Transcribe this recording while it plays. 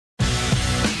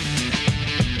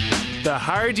The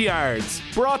Hard Yards,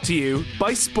 brought to you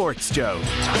by Sports Joe.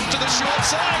 It's gone to the short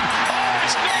side. Oh,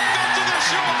 it's not gone to the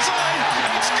short side.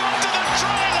 It's gone to the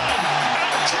try line.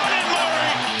 And Colin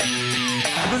Murray.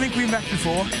 I don't think we met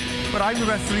before, but I'm the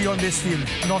referee on this field,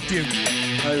 not you.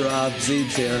 Hi Rob,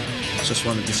 Zeebs here. Just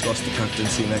want to discuss the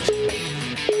captaincy next.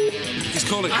 He's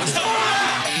calling.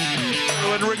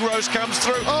 When Ringrose comes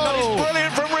through. That is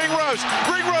brilliant from Ringrose.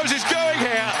 Ringrose is going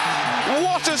here.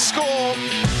 What a score.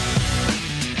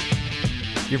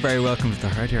 You're very welcome to the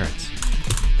Hard Yards.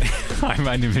 I'm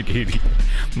Andy McGeady.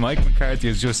 Mike McCarthy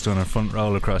has just done a front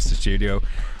roll across the studio.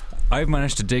 I've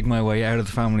managed to dig my way out of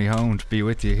the family home to be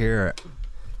with you here.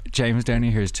 James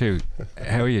Downey here is too.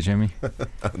 How are you, Jimmy?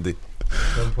 Andy.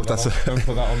 Don't put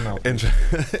that on now.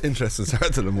 Interesting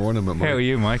start to the morning, Mike. How are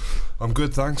you, Mike? I'm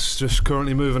good, thanks. Just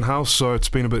currently moving house, so it's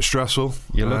been a bit stressful.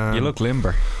 You look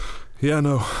limber. Yeah,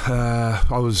 no.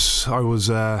 I was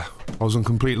on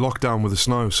complete lockdown with the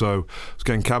snow, so I was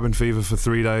getting cabin fever for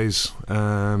 3 days.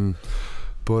 But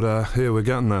here we're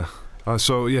getting there.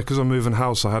 So yeah, because I'm moving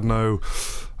house, I had no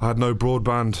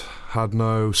broadband, had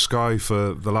no Sky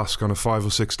for the last kind of 5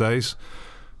 or 6 days.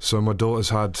 So my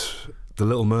daughter's had The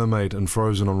Little Mermaid and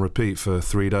Frozen on repeat for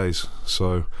 3 days.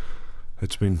 So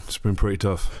it's been pretty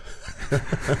tough.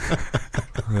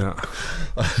 Yeah,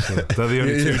 so they're the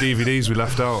only two DVDs we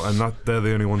left out, and they're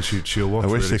the only ones she'll watch. I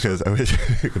wish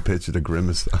you could picture the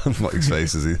grimace on Mike's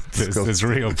face as he. There's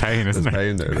real pain, isn't there?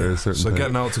 Pain there. There's certain so pain.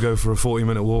 Getting out to go for a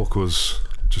 40-minute walk was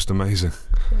just amazing.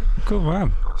 Good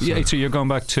man. Yeah, so you're going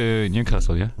back to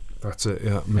Newcastle, yeah? That's it.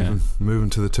 Yeah, moving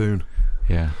to the Toon.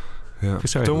 Yeah.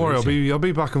 Don't worry, I'll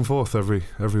be back and forth every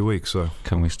week. So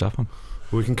can we stop him?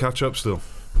 We can catch up still.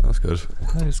 That's good.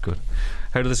 That is good.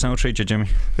 How did the snow treat you, Jimmy?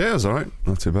 Yeah, it was alright.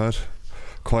 Not too bad.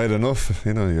 Quiet enough.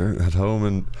 You know, you're at home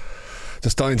and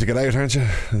just dying to get out, aren't you? I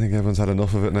think everyone's had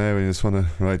enough of it now, and you just want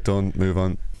to done, move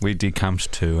on. We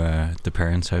decamped to the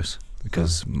parents' house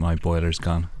because my boiler's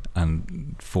gone,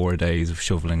 and 4 days of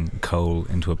shoveling coal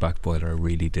into a back boiler. I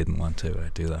really didn't want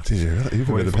to do that. You've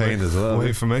a bit of pain as well.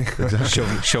 Wait for me.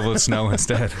 Shovel snow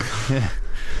instead. Yeah.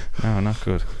 No, not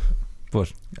good.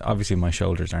 But obviously my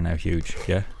shoulders are now huge.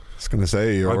 Yeah. I was going to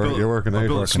say you're working out. I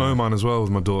built a snowman as well with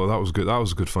my daughter. That was good. That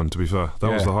was good fun, to be fair.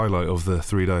 That was the highlight of the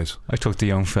 3 days. I took the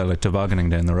young fella tobogganing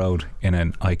down the road in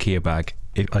an IKEA bag.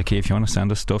 IKEA, if you want to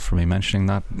send us stuff for me mentioning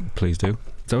that, please do.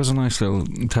 That was a nice little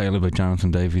tale about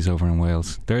Jonathan Davies over in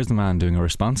Wales. There's the man doing a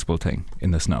responsible thing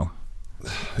in the snow.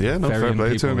 Yeah, no, fair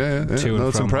play to him. Yeah. No,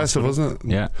 it's impressive, wasn't it?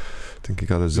 Yeah. I think he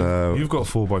got his. You've got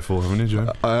a 4x4, haven't you,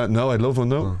 Joe? No, I love one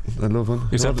though. I love one.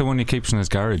 Is that the one he keeps in his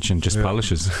garage and just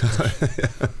polishes?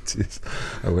 Jeez,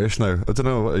 I wish now. I don't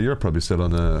know. You're probably still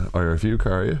on a IRFU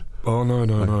car, are you? Oh no.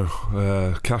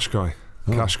 Qashqai.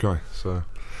 Qashqai. So,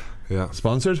 yeah.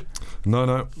 Sponsored?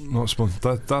 No, not sponsored.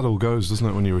 That all goes, doesn't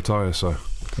it, when you retire? So.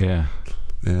 Yeah.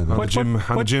 And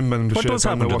the gym membership. What does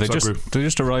happen? They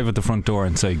just arrive at the front door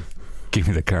and say, "Give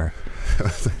me the car."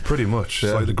 Pretty much.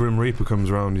 It's like the Grim Reaper comes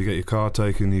around, you get your car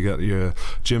taken, you get your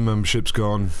gym membership's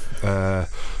gone,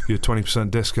 your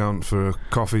 20% discount for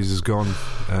coffees is gone.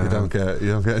 You don't get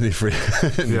any free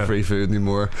free food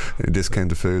anymore.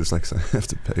 Discounted food. It's like, so I have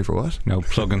to pay for what? No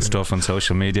plugging stuff on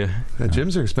social media. Yeah,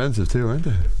 gyms are expensive too, aren't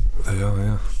they? They are,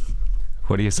 yeah.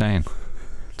 What are you saying?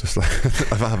 Just like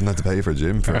I haven't had to pay for a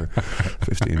gym for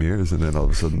 15 years, and then all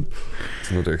of a sudden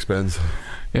it's another expense.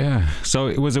 Yeah, so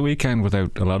it was a weekend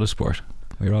without a lot of sport.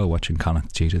 We were all watching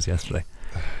Connacht Cheetahs yesterday.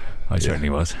 I certainly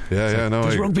was. Yeah, no.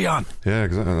 There's rugby on. Yeah,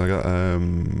 exactly. I got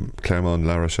Clermont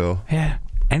La Rochelle. Yeah,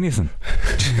 anything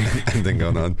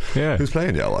going on. Yeah. Who's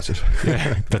playing? Yeah, I'll watch it.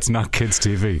 Yeah, that's not kids'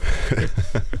 TV.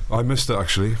 I missed it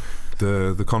actually,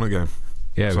 the Connacht game.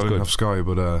 Yeah, it was I didn't good. have Sky,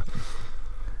 but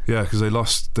yeah, because they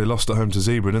lost at home to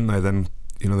Zebra, didn't they? Then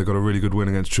they got a really good win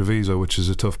against Treviso, which is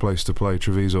a tough place to play.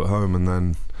 Treviso at home, and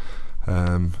then.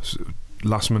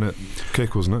 Last minute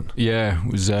kick, wasn't it? Yeah,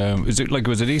 it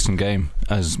was a decent game,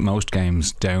 as most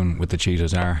games down with the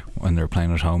Cheetahs are when they're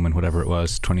playing at home, and whatever it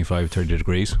was, 25-30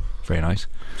 degrees. Very nice.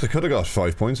 They could have got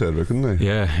 5 points out of it, couldn't they?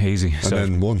 Yeah, easy. And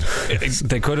then won.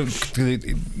 They could have.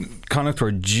 Connacht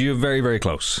were very, very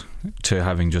close to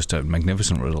having just a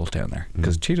magnificent result down there,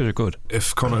 because Cheetahs are good.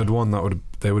 If Connacht had won,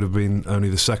 they would have been only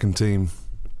the second team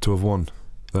to have won.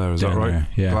 There, is that right? There,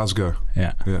 yeah. Glasgow.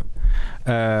 Yeah.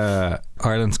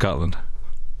 Ireland, Scotland.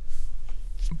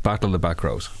 Battle of the back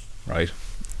rows, right?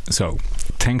 So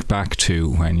think back to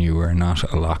when you were not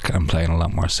a lock and playing a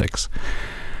lot more six.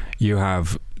 You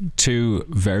have two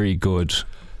very good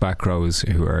back rows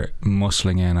who are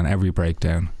muscling in on every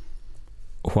breakdown.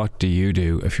 What do you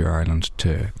do if you're Ireland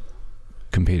to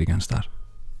compete against that?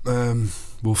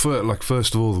 Well,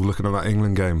 first of all, looking at that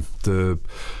England game, the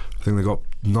I think they got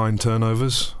 9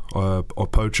 turnovers or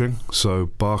poaching. So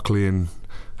Barkley and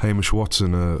Hamish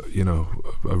Watson are,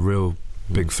 a real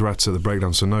big threats at the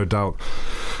breakdown. So no doubt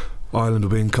Ireland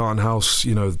will be in Carton House,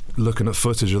 looking at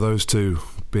footage of those two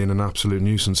being an absolute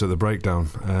nuisance at the breakdown.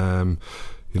 An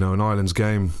Ireland's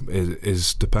game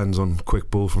is depends on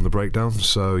quick ball from the breakdown.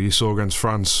 So you saw against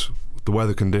France the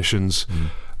weather conditions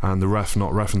and the ref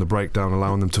not reffing the breakdown,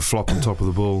 allowing them to flop on top of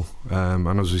the ball.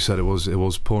 And as we said, it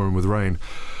was pouring with rain.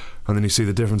 And then you see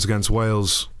the difference against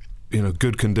Wales.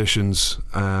 Good conditions.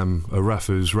 A ref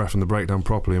who's reffing the breakdown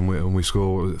properly, and we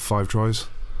score 5 tries.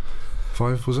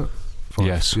 5 was it? 5.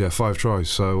 Yes. Yeah, 5 tries.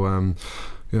 So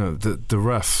the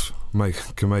ref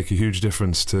can make a huge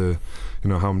difference to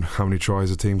how many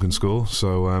tries a team can score.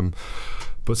 So,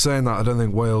 but saying that, I don't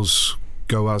think Wales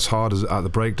go as hard as at the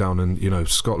breakdown, and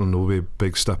Scotland will be a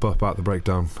big step up at the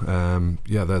breakdown.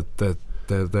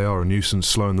 They are a nuisance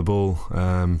slowing the ball.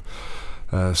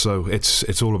 So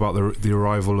it's all about the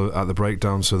arrival at the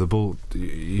breakdown. So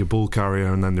your ball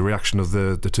carrier, and then the reaction of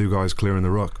the two guys clearing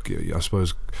the ruck. I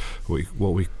suppose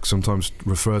what we sometimes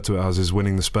refer to it as is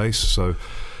winning the space. So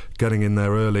getting in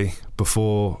there early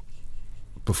before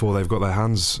they've got their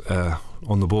hands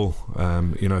on the ball.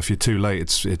 If you're too late,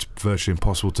 it's virtually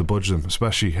impossible to budge them.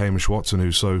 Especially Hamish Watson,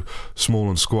 who's so small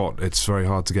and squat. It's very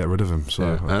hard to get rid of him.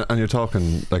 So, and you're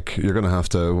talking like you're going to have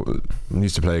to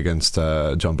needs to play against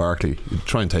John Barkley. You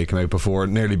try and take him out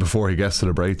nearly before he gets to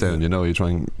the breakdown. You try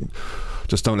and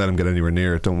just don't let him get anywhere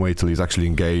near it. Don't wait till he's actually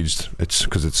engaged. It's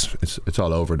because it's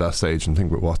all over at that stage. And I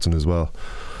think with Watson as well.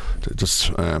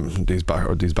 Just these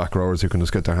back rowers who can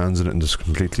just get their hands in it and just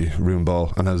completely ruin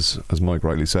ball. And as Mike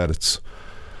rightly said, it's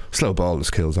slow ball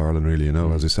that kills Ireland, really.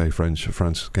 As you say,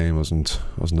 France game wasn't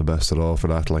the best at all for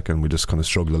that. And we just kind of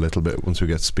struggle a little bit once we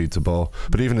get speed to ball.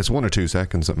 But even it's 1 or 2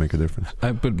 seconds that make a difference.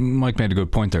 But Mike made a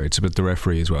good point there. It's about the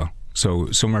referee as well.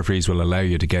 So some referees will allow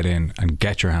you to get in and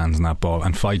get your hands on that ball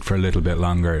and fight for a little bit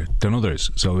longer than others.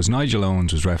 So as Nigel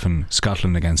Owens was reffing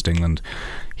Scotland against England,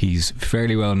 he's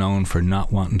fairly well known for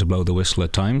not wanting to blow the whistle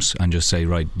at times and just say,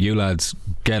 right, you lads,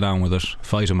 get on with it,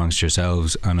 fight amongst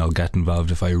yourselves, and I'll get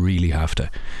involved if I really have to.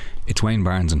 It's Wayne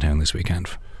Barnes in town this weekend.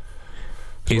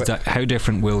 How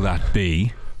different will that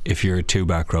be if you're 2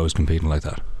 back rows competing like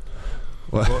that?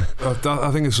 Well, I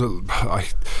think it's I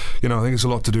think it's a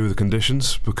lot to do with the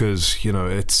conditions, because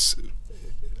it's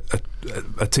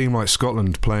a team like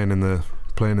Scotland playing in the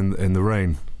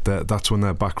rain. That's when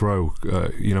their back row,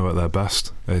 at their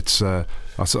best. It's I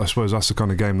suppose that's the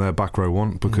kind of game their back row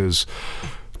want, because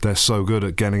they're so good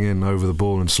at getting in over the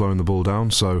ball and slowing the ball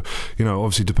down. So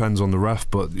obviously depends on the ref,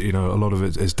 but a lot of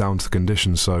it is down to the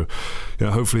conditions. So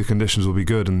hopefully the conditions will be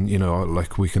good, and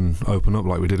we can open up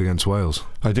like we did against Wales.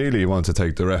 Ideally you want to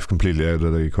take the ref completely out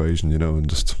of the equation, and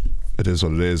just it is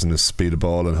what it is, and it's speed of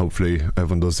ball, and hopefully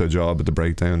everyone does their job at the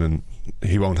breakdown, and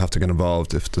he won't have to get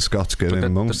involved if the Scots get in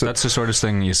amongst it. That's the sort of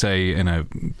thing you say in a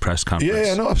press conference.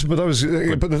 Yeah, no,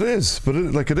 but it is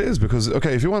because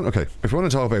if you want to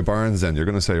talk about Barnes, then you're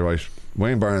going to say, right,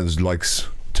 Wayne Barnes likes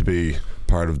to be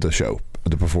part of the show,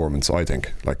 the performance. I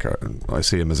think, I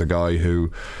see him as a guy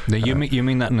who. You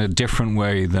mean that in a different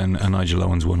way than a Nigel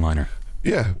Owens one-liner?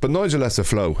 Yeah, but Nigel lets it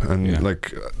flow, and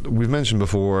we've mentioned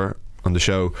before on the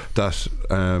show that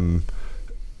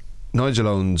Nigel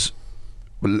Owens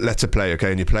lets it play,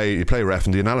 and you play ref,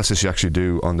 and the analysis you actually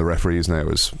do on the referees now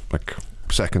is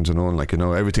second to none.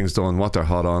 Everything's done, what they're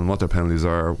hot on, what their penalties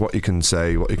are, what you can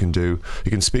say, what you can do.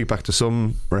 You can speak back to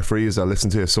some referees, they'll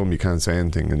listen to you, some you can't say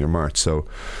anything in your march, so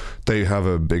they have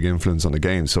a big influence on the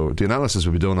game. So the analysis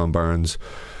will be done on Barnes.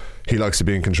 He likes to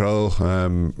be in control.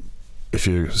 If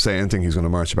you say anything, he's going to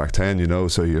march you back 10,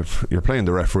 so you're playing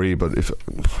the referee, but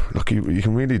you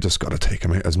can really just got to take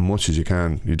him out as much as you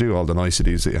can. You do all the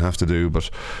niceties that you have to do, but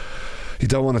you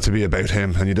don't want it to be about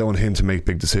him, and you don't want him to make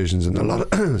big decisions, and a lot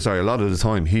of the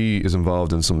time he is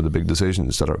involved in some of the big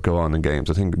decisions that go on in games.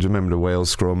 I think, do you remember the Wales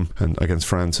scrum and against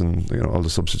France, and all the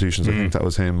substitutions? I think that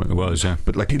was him. It was, yeah.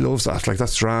 But he loves that,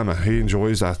 that's drama. He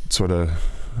enjoys that sort of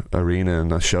arena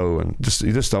and that show, and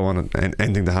you just don't want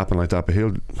anything to happen like that, but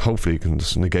hopefully can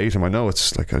just negate him. I know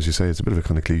it's as you say, it's a bit of a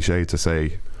kind of cliche to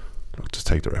say just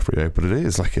take the referee out, but it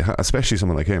is especially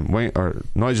someone like him. Wayne or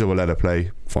Nigel will let it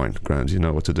play, fine, grand, you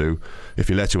know what to do. If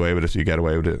he lets you away with it, you get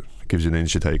away with it. It gives you an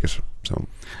inch, you take it.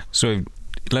 So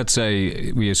let's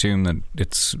say we assume that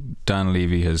it's Dan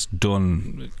Levy has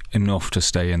done enough to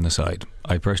stay in the side.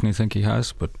 I personally think he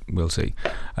has, but we'll see.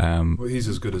 Well, he's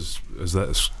as good as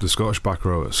the Scottish back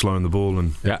row at slowing the ball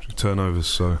and turnovers.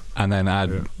 So, and then add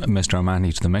Mr.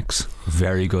 O'Mahony to the mix.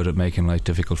 Very good at making life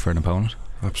difficult for an opponent.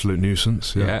 Absolute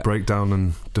nuisance. Break down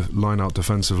and line out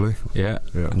defensively.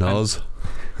 Nos.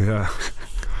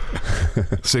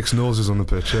 6 noses on the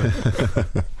pitch.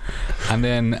 Yeah. And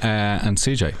then and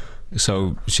CJ.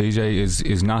 So CJ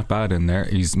is not bad in there.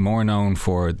 He's more known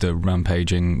for the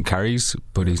rampaging carries,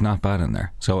 but he's not bad in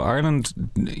there. So Ireland,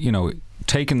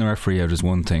 taking the referee out is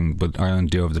one thing, but Ireland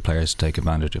do have the players to take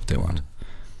advantage if they want.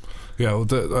 Yeah,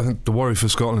 well, I think the worry for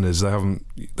Scotland is they haven't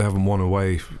won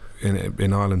away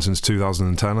in Ireland since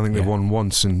 2010. I think they've won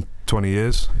once in 20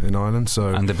 years in Ireland.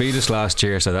 So and they beat us last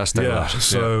year, so that's their lot.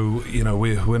 So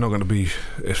we're not going to be.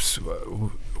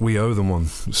 We owe them one.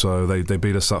 So they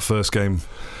beat us that first game.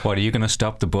 What, are you going to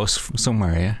stop the bus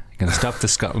somewhere? Yeah, you're going to stop the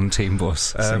Scotland team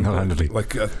bus single-handedly.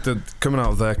 Coming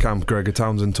out of their camp, Gregor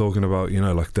Townsend talking about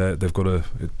they've got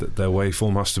their away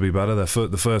form has to be better.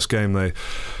 The first game they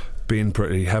beaten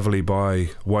pretty heavily by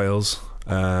Wales,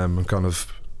 and they kind of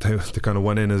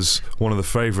went in as one of the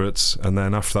favourites, and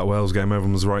then after that Wales game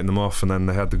everyone was writing them off, and then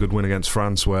they had the good win against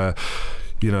France where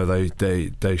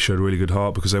they showed really good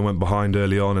heart because they went behind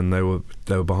early on, and they were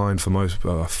behind for most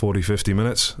 40-50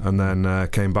 minutes, and then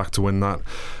came back to win that,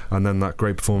 and then that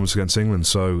great performance against England.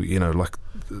 So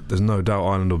there's no doubt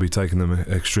Ireland will be taking them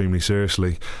extremely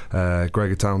seriously.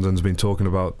 Gregor Townsend's been talking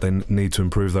about they need to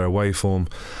improve their away form.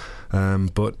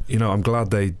 But I'm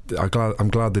glad they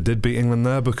did beat England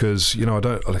there, because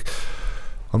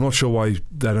I'm not sure why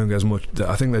they don't get as much.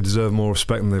 I think they deserve more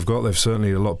respect than they've got. They've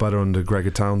certainly a lot better under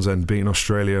Gregor Townsend, beating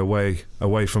Australia away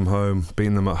from home,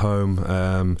 beating them at home,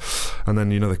 and then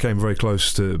they came very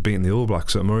close to beating the All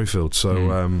Blacks at Murrayfield.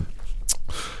 So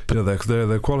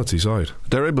they're a quality side.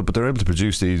 They're able to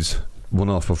produce these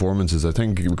one-off performances. I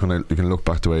think you can look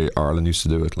back to the way Ireland used to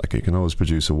do it. Like, you can always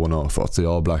produce a one-off. What's the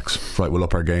All Blacks? Right, we'll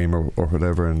up our game or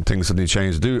whatever, and things suddenly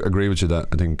change. I do agree with you that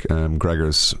I think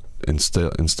Gregor's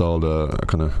installed a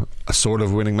sort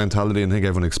of winning mentality, and I think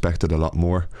everyone expected a lot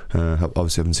more.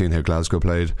 Obviously haven't seen how Glasgow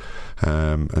played,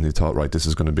 and he thought, right, this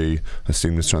is going to be a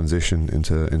seamless transition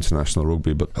into international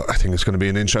rugby. But I think it's going to be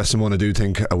an interesting one. I do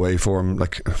think away form,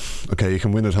 like, okay, you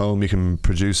can win at home, you can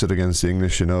produce it against the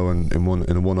English, in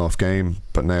a one-off game,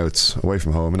 but now it's away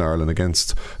from home in Ireland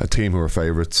against a team who are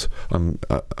favourites. I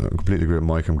completely agree with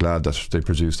Mike. I'm glad that they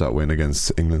produced that win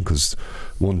against England, because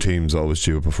one team's always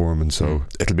due a performance, so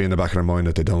it'll be in the back of their mind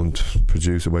that they don't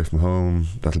produce away from home.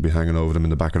 That'll be hanging over them in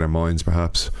the back of their minds,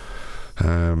 perhaps.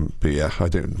 But yeah, I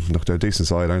think, look, they're a decent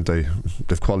side, aren't they?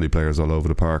 They've quality players all over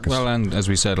the park. Well, and as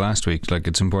we said last week, like,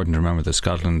 it's important to remember that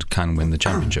Scotland can win the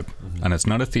championship, and it's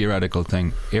not a theoretical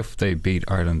thing. If they beat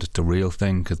Ireland, it's the real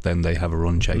thing, because then they have a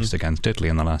run chase against Italy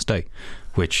on the last day,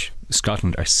 which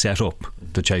Scotland are set up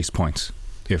to chase points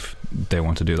if they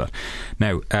want to do that.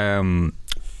 Now,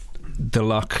 the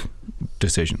lock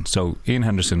decision. So Ian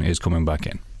Henderson is coming back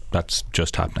in. That's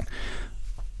just happening.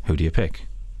 Who do you pick?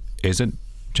 Is it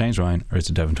James Ryan or is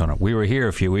it Devin Turner? We were here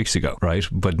a few weeks ago, right?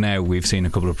 But now we've seen a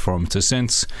couple of performances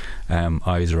since.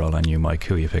 Eyes are all on you, Mike.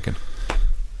 Who are you picking?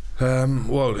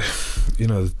 Well,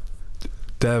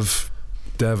 Dev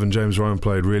and James Ryan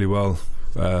played really well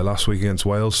last week against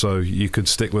Wales, so you could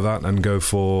stick with that and go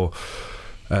for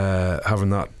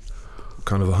having that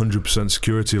kind of 100%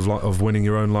 security of winning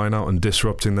your own line out and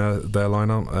disrupting their line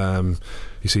out.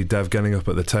 You see Dev getting up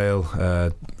at the tail,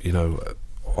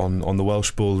 on the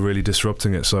Welsh ball, really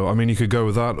disrupting it. So I mean, you could go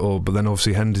with that, but then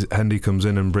obviously Hendy comes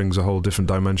in and brings a whole different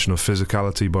dimension of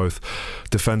physicality, both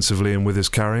defensively and with his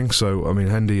carrying. So I mean,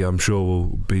 Hendy, I'm sure, will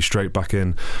be straight back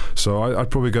in. So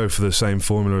I'd probably go for the same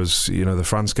formula as the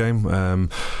France game.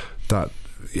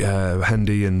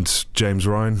 Hendy and James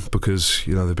Ryan, because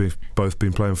they've both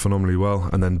been playing phenomenally well,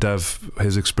 and then Dev,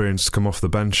 his experience to come off the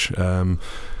bench. I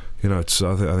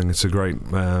think it's a great.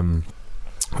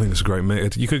 I think it's a great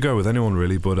mate. You could go with anyone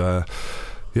really, but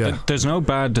there's no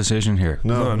bad decision here.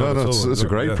 No, it's a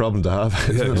great problem to have.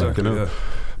 Exactly.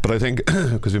 But I think,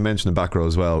 because we mentioned the back row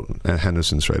as well,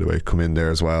 Henderson straight away come in there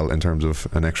as well, in terms of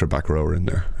an extra back rower in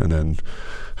there. And then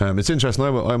it's interesting,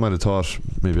 I might have thought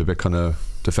maybe a bit kind of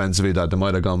defensively that they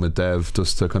might have gone with Dev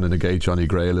just to kind of negate Johnny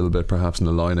Gray a little bit perhaps in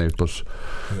the line out, but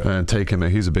take him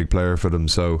out. He's a big player for them.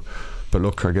 So, but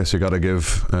look, I guess you got to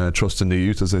give trust in the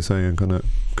youth, as they say, and kind of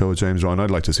go with James Ryan. I'd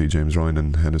like to see James Ryan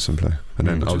and Henderson play, and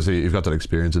then obviously you've got that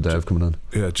experience of Dev coming on.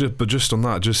 Yeah, but just on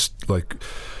that,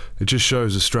 it just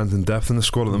shows the strength and depth in the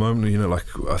squad at the moment. Like,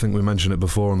 I think we mentioned it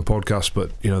before on the podcast, but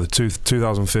the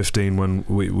 2015 when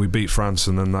we beat France,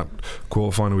 and then that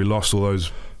quarterfinal we lost all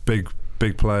those big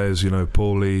players,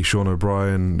 Paul Lee, Sean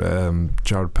O'Brien,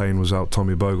 Jared Payne was out,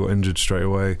 Tommy Bowe got injured straight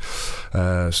away,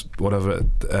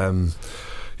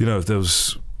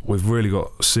 we've really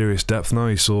got serious depth now.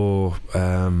 You saw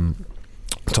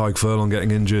Tyke Furlong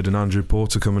getting injured and Andrew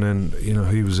Porter coming in, you know,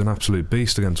 he was an absolute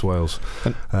beast against Wales.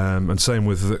 And same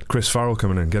with Chris Farrell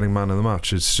coming in, getting man of the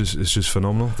match. It's just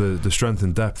phenomenal. The strength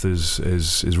and depth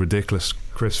is ridiculous.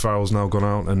 Chris Farrell's now gone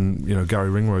out, and you know Gary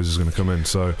Ringrose is going to come in.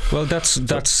 So well, that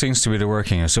seems to be the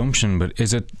working assumption. But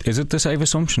is it the safe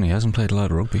assumption? He hasn't played a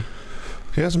lot of rugby.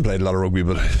 He hasn't played a lot of rugby,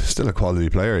 but still a quality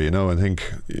player. You know, I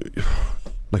think,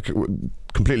 like,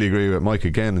 completely agree with Mike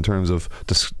again in terms of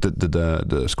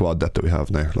the squad depth that we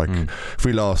have now. Like, if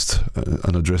we lost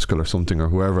an O'Driscoll or something or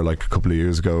whoever, like a couple of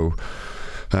years ago,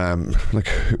 like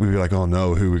we'd be like, oh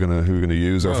no, who are we gonna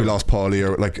use? Or if we lost Paulie,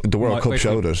 or like the World Cup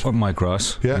showed it. Or Mike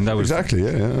Ross. Yeah, and that was exactly.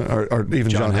 Yeah. Or even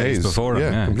John Hayes before him.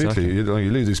 Yeah, completely. Exactly.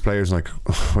 You lose these players, and like,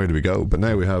 oh, where do we go? But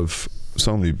now we have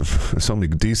so many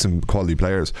decent quality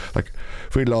players. Like,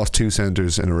 if we'd lost 2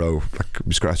 centres in a row, like, we'd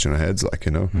be scratching our heads, like,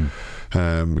 you know.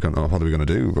 We're going, oh, what are we going to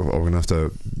do? Or we're going to have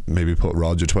to maybe put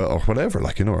Roger 12 or whatever,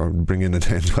 like, you know, or bring in a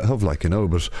 10-12, like, you know.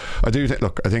 But I do think,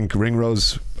 look, I think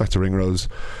Ringrose, back to Ringrose,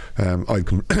 I'd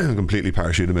completely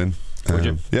parachute him in. Would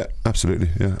you? Yeah, absolutely.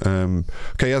 Yeah.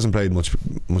 Okay, he hasn't played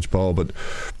much ball, but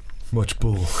much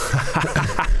bull.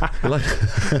 like,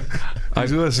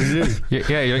 He's worse than you.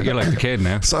 Yeah, you're like the kid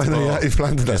now. So you've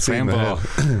planted that seed in my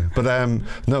head. But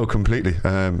no, completely.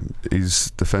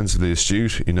 He's defensively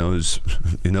astute. He knows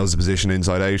the position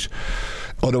inside out.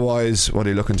 Otherwise, what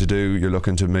are you looking to do? You're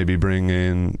looking to maybe bring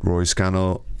in Roy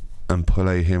Scannell and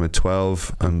play him at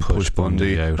 12 and push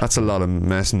Bundy out. That's a lot of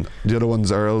messing. The other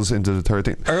one's Earls into the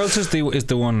 13. Earls is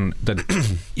the one that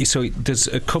so there's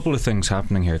a couple of things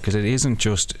happening here, because it isn't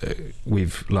just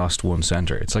we've lost one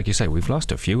centre. It's like you say, we've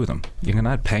lost a few of them. You can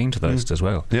add Payne to the list as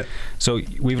well. Yeah. So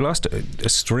we've lost a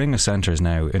string of centres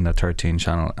now in that 13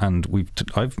 channel, and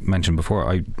I've mentioned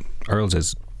before, Earls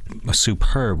is a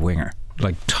superb winger,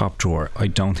 like top drawer. I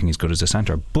don't think he's good as a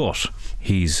centre, but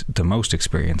he's the most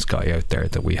experienced guy out there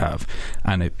that we have.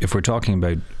 And if we're talking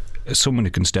about someone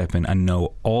who can step in and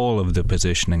know all of the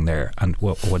positioning there and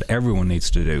what everyone needs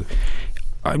to do,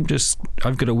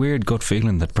 I've got a weird gut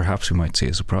feeling that perhaps we might see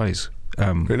a surprise.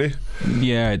 Really?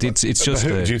 Yeah, it's just.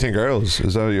 Do you think Earls?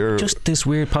 Is that your just this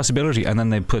weird possibility? And then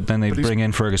they bring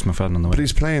in Fergus McFadden on the wing. But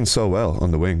he's playing so well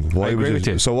on the wing. I agree with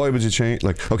you. So why would you change?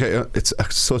 Like, okay, it's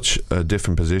such a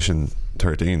different position.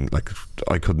 13, like,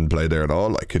 I couldn't play there at all.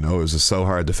 Like, you know, it was just so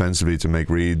hard defensively to make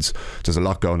reads. There's a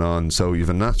lot going on. So you've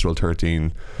a natural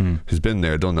 13 who's been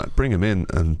there, done that. Bring him in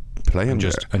and play him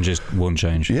and just one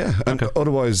change. Yeah, and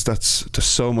otherwise there's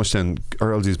so much. Then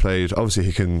Earls, he's played, obviously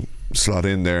he can slot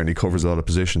in there and he covers a lot of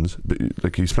positions, but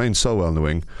like, he's playing so well in the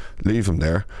wing. Leave him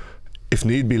there. If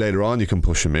need be later on, you can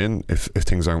push him in if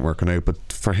things aren't working out. But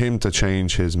for him to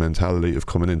change his mentality of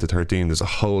coming into 13, there's a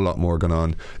whole lot more going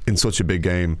on in such a big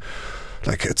game.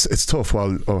 Like, it's tough.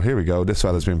 Well, here we go, this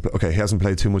fella's been he hasn't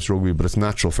played too much rugby, but it's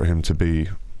natural for him to be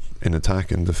in attack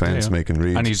and defence, making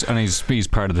reads, and he's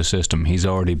part of the system. He's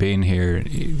already been here.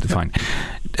 Fine.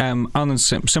 On a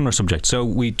similar subject, so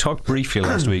we talked briefly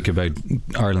last week about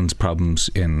Ireland's problems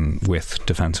with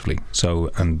defensively. So,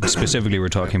 and specifically we're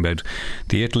talking about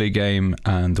the Italy game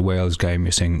and the Wales game.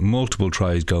 You're seeing multiple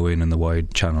tries go in the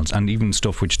wide channels, and even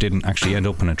stuff which didn't actually end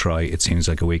up in a try, it seems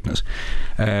like a weakness.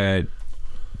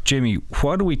 Jimmy,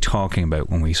 what are we talking about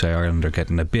when we say Ireland are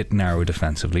getting a bit narrow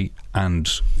defensively, and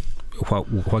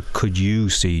what could you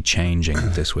see changing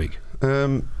this week?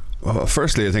 Well,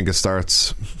 firstly, I think it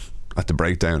starts at the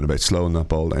breakdown about slowing that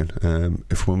ball down.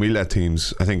 When we let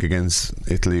teams, I think against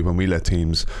Italy, when we let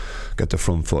teams get the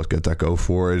front foot, get that go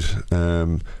forward,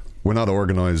 we're not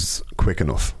organised quick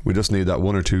enough. We just need that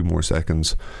 1 or 2 more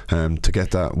seconds to get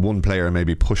that one player,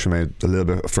 maybe push him out a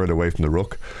little bit further away from the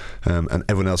ruck, and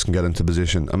everyone else can get into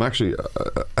position. I'm actually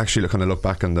kind of look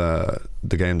back on the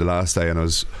game the last day, and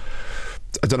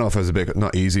I don't know if it was a bit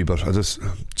not easy, but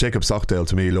Jacob Stockdale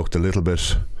to me looked a little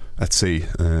bit at sea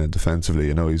defensively.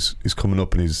 You know, he's coming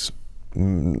up and he's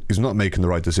not making the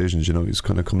right decisions. You know, he's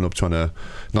kind of coming up trying to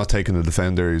not taking the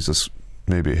defender. He's just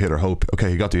maybe a hit or hope.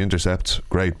 Okay, he got the intercept,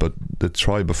 great, but the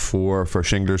try before for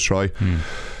Shingler's try,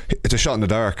 it's a shot in the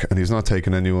dark and he's not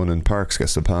taking anyone, and Parks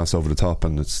gets the pass over the top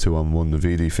and it's 2-on-1.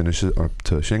 Navidi finishes up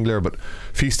to Shingler, but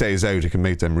if he stays out, he can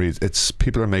make them reads. It's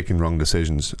people are making wrong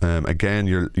decisions. Again,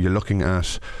 you're looking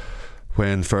at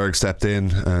when Ferg stepped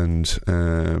in and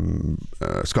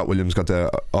Scott Williams got the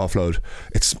offload.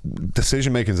 It's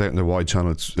decision making's out in the wide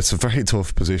channel. It's a very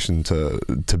tough position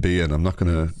to be in. I'm not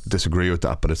going to disagree with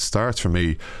that, but it starts for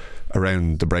me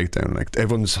around the breakdown. Like,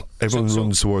 everyone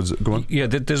runs towards. Go on. Yeah,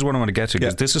 this is what I want to get to,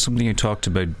 because this is something you talked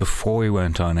about before we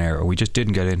went on air, or we just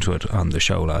didn't get into it on the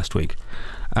show last week.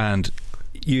 And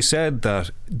you said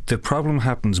that the problem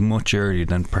happens much earlier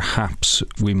than perhaps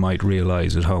we might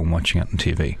realise at home watching it on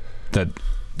TV. that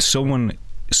someone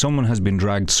has been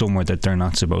dragged somewhere that they're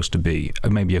not supposed to be,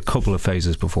 maybe a couple of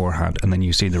phases beforehand, and then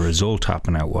you see the result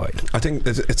happen out wide. I think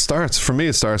it starts from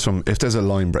if there's a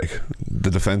line break,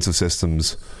 the defensive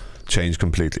systems change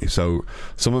completely. So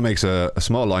someone makes a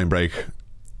small line break,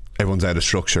 everyone's out of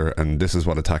structure, and this is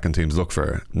what attacking teams look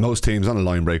for. Most teams on a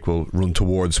line break will run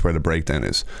towards where the breakdown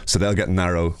is, so they'll get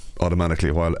narrow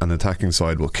automatically, while an attacking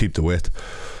side will keep the width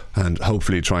and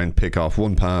hopefully try and pick off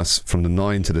one pass from the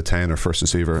 9 to the 10 or first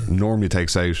receiver. Normally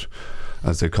takes out,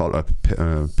 as they call it,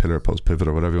 a pillar, post, pivot,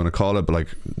 or whatever you want to call it, but like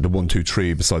the 1, 2,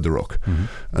 3 beside the ruck.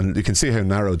 And you can see how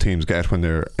narrow teams get when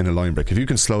they're in a line break. If you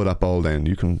can slow that ball down,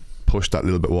 you can push that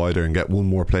little bit wider and get one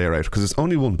more player out, because it's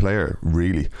only one player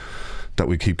really that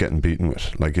we keep getting beaten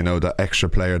with. Like, you know, that extra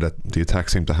player that the attack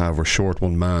seem to have, or short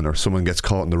one man, or someone gets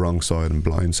caught on the wrong side and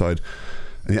blind side,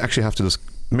 and you actually have to just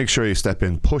make sure you step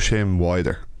in, push him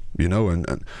wider, you know.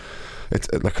 And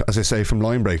it's like, as I say, from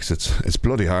line breaks, it's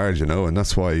bloody hard, you know, and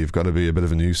that's why you've got to be a bit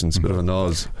of a nuisance, a bit of a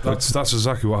nose. That's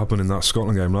exactly what happened in that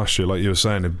Scotland game last year. Like you were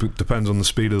saying, it depends on the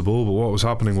speed of the ball, but what was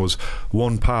happening was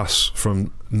one pass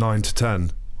from 9 to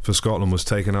 10 for Scotland was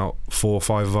taking out 4 or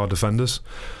 5 of our defenders.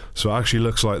 So it actually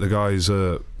looks like the guys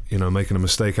are, you know, making a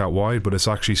mistake out wide, but it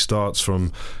actually starts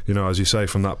from, you know, as you say,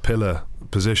 from that pillar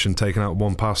position, taking out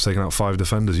one pass, taking out 5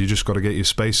 defenders. You just got to get your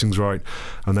spacings right,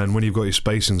 and then when you've got your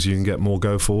spacings, you can get more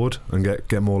go forward and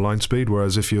get more line speed.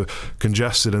 Whereas if you're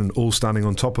congested and all standing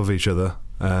on top of each other,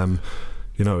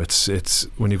 you know, it's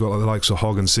when you've got like the likes of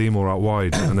Hogg and Seymour out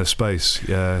wide and there's space,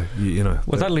 you know.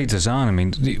 Well, that leads us on. I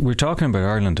mean, we're talking about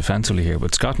Ireland defensively here,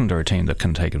 but Scotland are a team that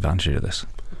can take advantage of this.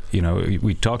 You know,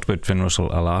 we talked about Finn Russell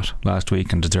a lot last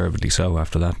week, and deservedly so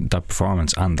after that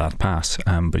performance and that pass.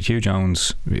 But Hugh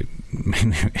Jones,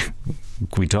 can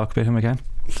we talk about him again?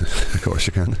 Of course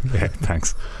you can. Yeah,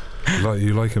 thanks.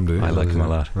 You like him, do you? I like him a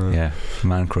lot. Yeah,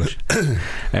 man crush.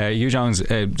 Hugh Jones,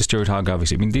 Stuart Hogg,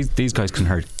 obviously. I mean, these guys can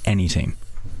hurt any team.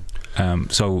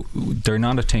 So they're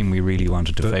not a team we really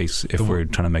wanted to face if we're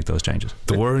trying to make those changes.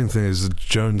 The worrying thing is that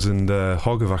Jones and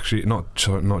Hogg have actually not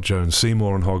Jones,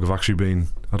 Seymour and Hogg have actually been.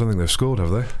 I don't think they've scored, have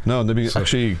they? No, they've been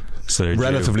actually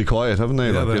relatively quiet, haven't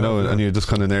they? Yeah, like, you know, and you're just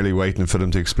kind of nearly waiting for them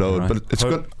to explode. Right. But it's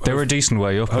good. They were a decent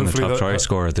way up on the top try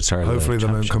scorer at the start. Hopefully, they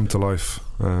don't come to life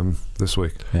this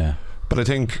week. Yeah. But I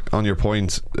think, on your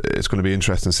point, it's going to be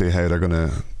interesting to see how they're going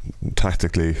to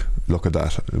tactically look at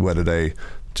that. Whether they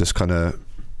just kind of,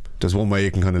 there's one way you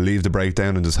can kind of leave the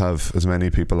breakdown and just have as many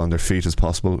people on their feet as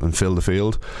possible and fill the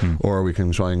field, or we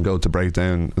can try and go to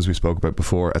breakdown, as we spoke about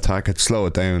before, attack it, slow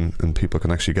it down, and people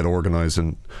can actually get organised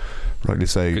and, rightly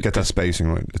say, get that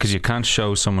spacing right. Because you can't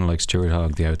show someone like Stuart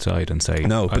Hogg the outside and say,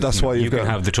 no, but that's why you can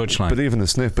have the touchline. But even the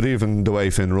sniff, but even the way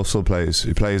Finn Russell plays,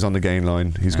 he plays on the gain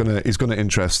line. He's gonna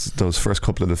interest those first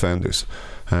couple of defenders.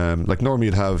 Like normally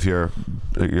you'd have your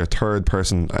third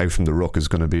person out from the ruck is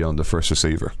going to be on the first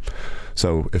receiver.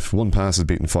 So if one pass is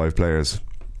beating 5 players,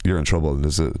 you're in trouble.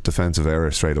 There's a defensive error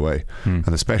straight away, and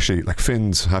especially like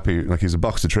Finn's happy, like he's a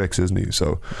box of tricks, isn't he?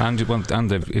 So and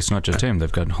it's not just him;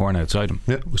 they've got Horn outside him.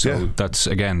 So that's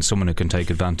again someone who can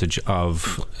take advantage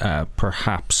of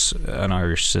perhaps an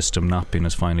Irish system not being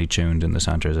as finely tuned in the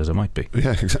centres as it might be.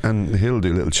 Yeah, and he'll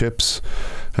do little chips.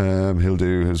 He'll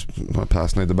do his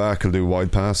passing out the back. He'll do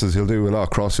wide passes. He'll do a lot of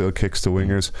crossfield kicks to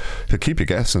wingers. He'll keep you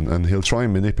guessing, and he'll try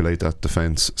and manipulate that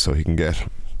defence so he can get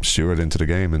Stewart into the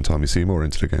game and Tommy Seymour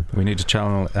into the game. We need to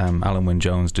channel Alan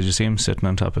Wynne-Jones. Did you see him sitting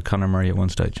on top of Conor Murray at one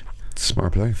stage?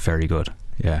 Smart play. Very good.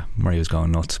 Yeah, Murray was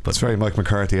going nuts. But it's very Mike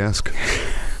McCarthy-esque.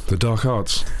 The dark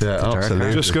arts. Yeah,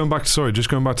 absolutely. Just going back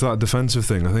to that defensive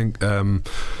thing. I think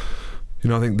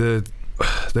I think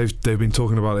they've been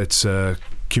talking about its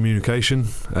communication,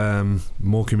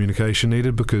 more communication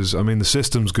needed, because I mean the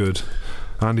system's good.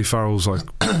 Andy Farrell's like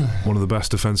one of the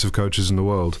best defensive coaches in the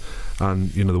world,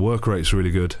 and you know the work rate's really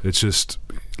good. It's just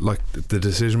like the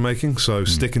decision making, so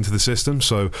sticking to the system,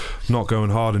 so not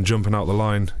going hard and jumping out the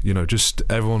line, you know, just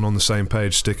everyone on the same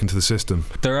page, sticking to the system.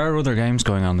 There are other games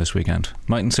going on this weekend.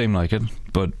 Mightn't seem like it,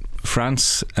 but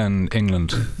France and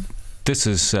England, this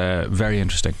is very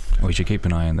interesting. We should keep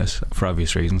an eye on this for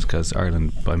obvious reasons, because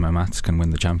Ireland, by my maths, can win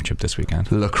the championship this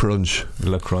weekend. Le crunch.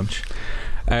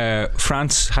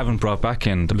 France haven't brought back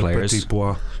in the players that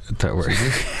were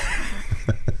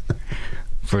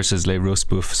versus Les Russes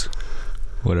Bouffes,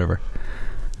 whatever.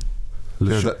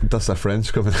 Yeah, that's that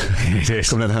French coming. It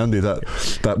is coming in handy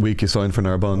that week you signed for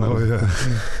Narbonne. Oh yeah,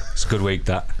 it's a good week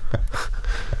that.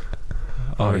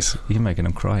 Oh, you're making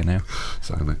him cry now.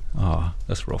 Sorry, mate. Oh,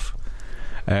 that's rough.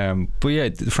 But yeah,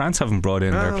 France haven't brought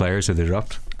in their players that they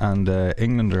dropped, and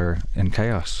England are in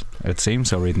chaos. It seems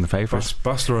so, reading the papers.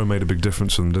 Bastareaud made a big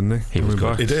difference for them, didn't he? He was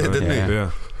good. He did, didn't he?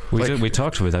 Yeah. We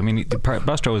talked about that. I mean,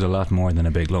 Bairstow is a lot more than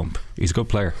a big lump. He's a good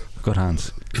player, good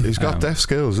hands. He's got deft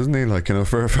skills, isn't he? Like, you know,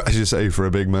 for as you say, for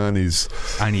a big man, he is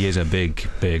a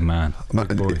big man.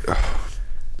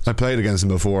 I played against him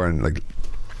before, and like,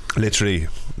 literally,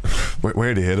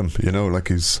 where do you hit him? You know, like,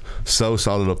 he's so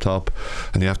solid up top,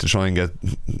 and you have to try and get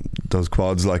those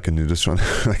quads, like, and you're just trying to,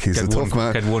 like, he's a tough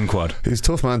man. Get one quad. He's a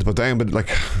tough man to put down, but like,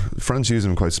 France use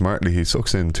him quite smartly. He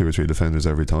sucks in 2 or 3 defenders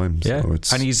every time. Yeah, so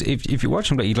and he's if you watch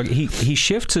him play, he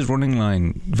shifts his running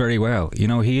line very well. You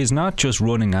know, he is not just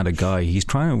running at a guy. He's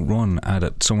trying to run at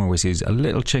it somewhere where he sees a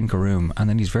little chink of room, and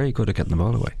then he's very good at getting the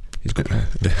ball away. He's good.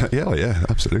 Yeah,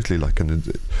 absolutely. Like, and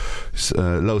it's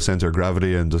low centre of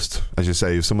gravity, and just, as you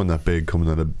say, if someone that big coming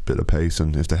at a bit of pace,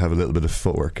 and if they have a little bit of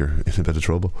footwork, you're in a bit of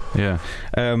trouble. Yeah.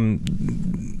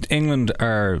 England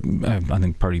are, I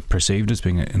think, probably perceived as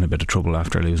being in a bit of trouble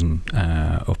after losing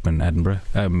up in Edinburgh.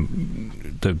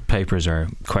 The papers are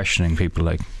questioning people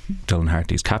like Dylan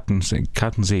Hartley's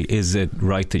captaincy. Is it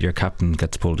right that your captain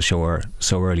gets pulled ashore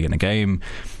so early in a game?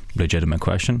 Legitimate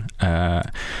question.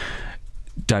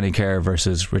 Danny Kerr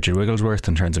versus Richard Wigglesworth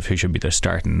in terms of who should be their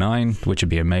starting 9, which would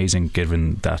be amazing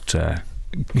given that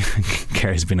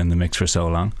Kerr's been in the mix for so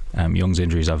long. Young's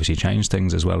injuries obviously changed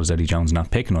things, as well as Eddie Jones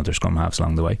not picking other scrum halves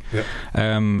along the way. Yep.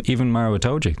 Even Maro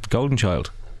Itoje, the golden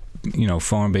child, you know,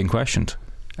 form being questioned.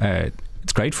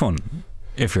 It's great fun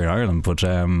if you're in Ireland, but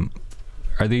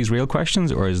are these real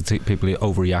questions, or is it people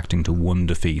overreacting to one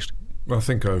defeat? Well, I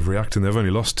think overreacting. They've only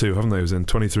lost 2, haven't they? It was in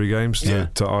 23 games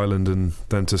to Ireland and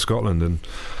then to Scotland, and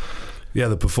yeah,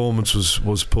 the performance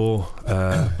was poor,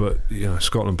 but you know,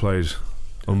 Scotland played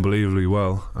unbelievably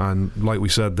well, and like we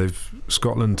said,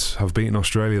 Scotland have beaten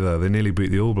Australia there. They nearly beat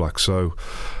the All Blacks, so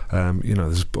you know,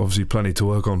 there's obviously plenty to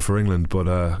work on for England, but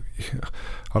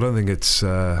I don't think it's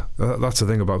that's the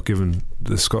thing about giving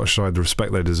the Scottish side the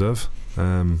respect they deserve.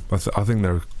 I think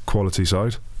they're a quality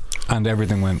side, and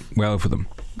everything went well for them.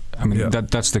 I mean,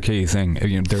 that's the key thing.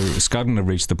 You know, Scotland have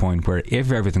reached the point where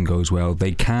if everything goes well,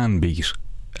 they can beat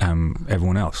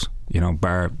everyone else. You know,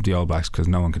 bar the All Blacks, because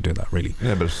no one can do that really.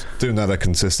 Yeah, but doing that on a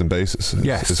consistent basis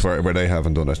is where they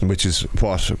haven't done it, and which is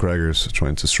what Gregor's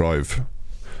trying to strive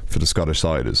for the Scottish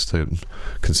side, is to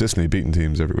consistently beating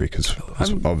teams every week is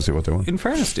obviously what they want. In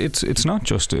fairness, it's not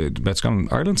just about Scotland.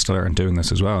 Ireland still aren't doing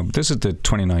this as well. This is the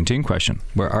 2019 question,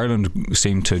 where Ireland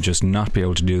seemed to just not be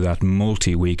able to do that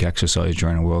multi-week exercise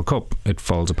during a World Cup. It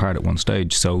falls apart at one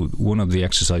stage. So one of the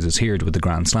exercises here with the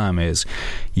Grand Slam is,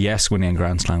 yes, winning a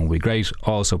Grand Slam will be great,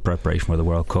 also preparation for the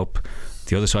World Cup.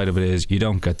 The other side of it is you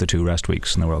don't get the 2 rest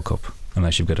weeks in the World Cup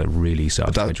unless you've got a really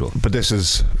soft schedule. But this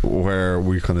is where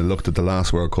we kind of looked at the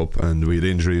last World Cup, and we had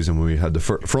injuries, and we had the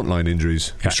frontline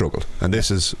injuries. We struggled, and this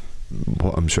is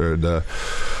what I'm sure the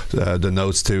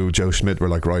notes to Joe Schmidt were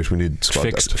like, right, we need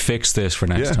squad fix this for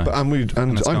next time.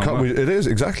 It is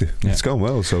exactly. Yeah. It's going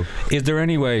well. So, is there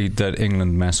any way that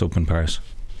England mess up in Paris?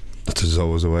 That is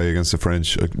always a way against the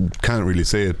French. I can't really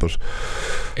see it, but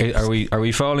are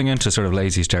we falling into sort of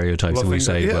lazy stereotypes when we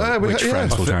say which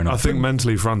France will turn up? I think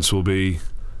mentally France will be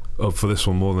up for this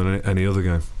one more than any other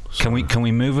game. So. Can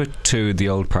we move it to the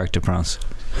old Parc de France?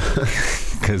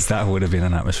 Because that would have been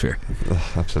an atmosphere.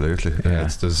 Absolutely. Yeah.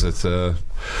 It's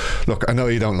look, I know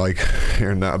you don't like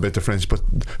hearing that about the French, but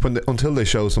until they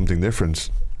show something different,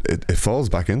 it falls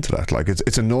back into that. Like,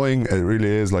 it's annoying. It really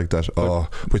is like that.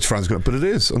 Which France going? But it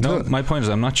is. No, my point is,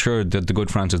 I'm not sure that the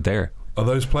good France is there. Are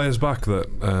those players back?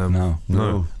 That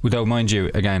no. Without, mind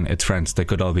you, again, it's France. They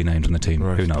could all be named on the team.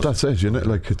 Right. Who knows? That's it. You know,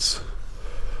 like, it's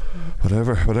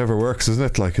whatever works, isn't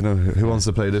it? Like, you know, who wants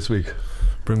to play this week?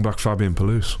 Bring back Fabien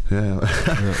Pelouse. Yeah.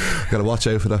 Got to watch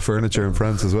out for that furniture in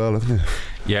France as well, haven't you?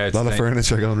 Yeah, a lot of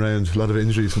furniture going around, a lot of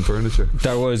injuries from furniture.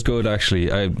 That was good, actually.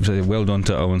 Well done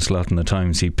to Owen Slot in the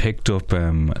Times. He picked up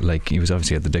he was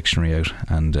obviously had the dictionary out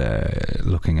and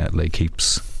looking at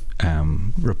Keep's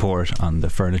report on the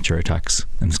furniture attacks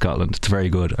in Scotland. It's very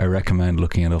good. I recommend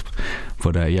looking it up.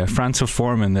 But France have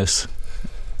form in this.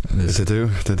 They do.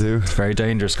 It's very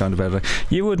dangerous going to bed.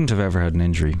 You wouldn't have ever had an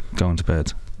injury going to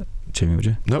bed, Jimmy, would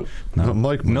you? No. Not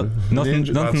Mike. Nothing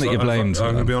that you blamed.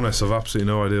 I'm going to be honest, I've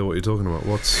absolutely no idea what you're talking about.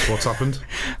 What's happened?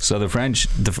 So the French,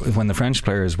 when the French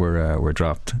players were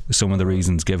dropped, some of the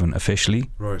reasons given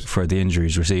officially for the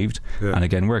injuries received, and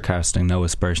again, we're casting no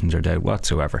aspersions or doubt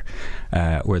whatsoever,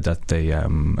 were that they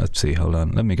let's see, hold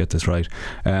on, let me get this right.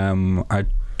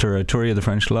 Arturo of the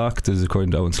French Lock, this is according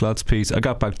to Owen Slot's piece. I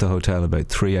got back to the hotel about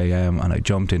 3 a.m. and I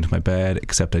jumped into my bed,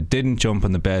 except I didn't jump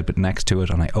on the bed but next to it,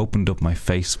 and I opened up my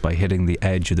face by hitting the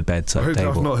edge of the bedside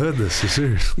table. I've not heard this. You're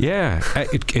serious? Yeah,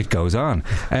 it goes on.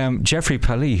 Jeffrey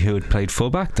Pally, who had played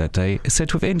fullback that day, is said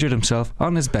to have injured himself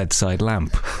on his bedside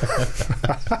lamp.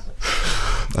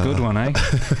 Good one, eh?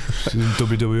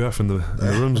 WWF in the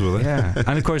rooms with it. Yeah,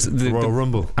 and of course the Royal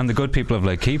Rumble. And the good people of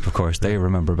Lake Keep, of course, they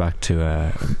remember back to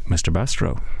Mr.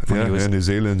 Bastro New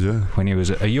Zealand, when he was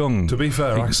a young. To be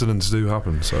fair, accidents do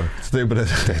happen. So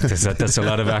that's a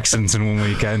lot of accidents in one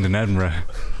weekend in Edinburgh.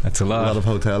 That's a lot of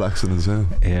hotel accidents.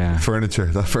 Yeah,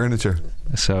 furniture.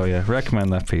 So yeah,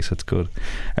 recommend that piece. It's good.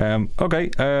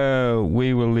 Okay,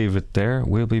 we will leave it there.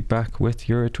 We'll be back with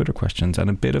your Twitter questions and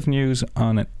a bit of news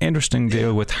on an interesting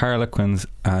deal with Harlequins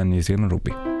and New Zealand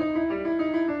Rugby.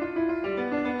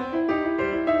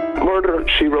 Murder,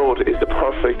 She Wrote is the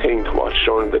perfect thing to watch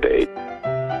during the day.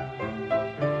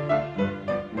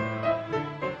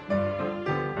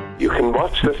 You can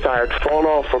watch the start, fall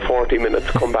off for 40 minutes,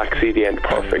 come back, see the end,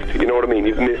 perfect. You know what I mean?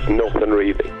 You've missed nothing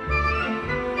really.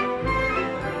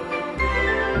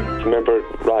 Remember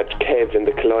Raj Kev in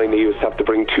the Killiney used to have to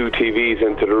bring 2 TVs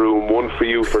into the room, one for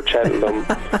you for Cheltenham.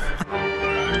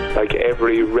 Like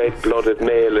every red-blooded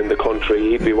male in the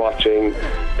country, he'd be watching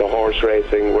the horse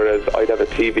racing, whereas I'd have a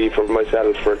TV for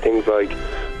myself for things like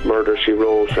Murder, She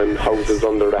Wrote and Houses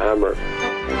Under the Hammer.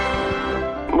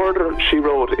 Murder, She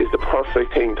Wrote is the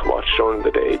perfect thing to watch during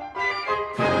the day.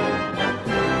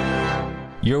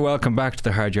 You're welcome back to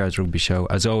the Hard Yards Rugby Show.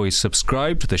 As always,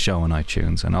 subscribe to the show on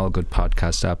iTunes and all good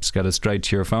podcast apps. Get it straight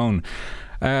to your phone.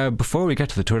 Before we get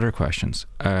to the Twitter questions,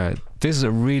 this is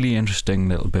a really interesting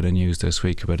little bit of news this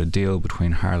week about a deal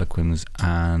between Harlequins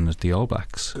and the All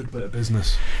Blacks. Good bit of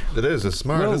business. It is. It's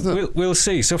smart, isn't it? We'll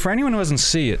see. So for anyone who hasn't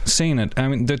seen it, I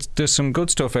mean, there's some good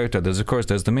stuff out there. There's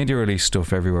the media release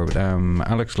stuff everywhere.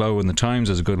 Alex Lowe in the Times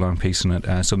has a good long piece on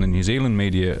it. Some of the New Zealand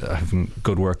media have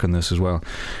good work on this as well.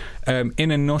 In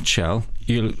a nutshell,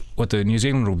 what the New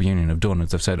Zealand Rugby Union have done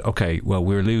is they've said, okay, well,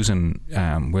 we're losing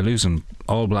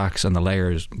All Blacks and the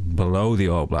layers below the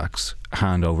All Blacks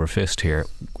hand over fist here.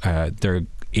 They're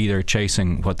either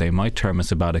chasing what they might term a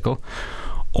sabbatical,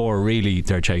 or really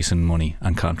they're chasing money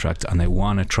and contracts, and they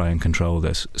want to try and control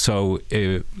this. So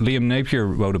Liam Napier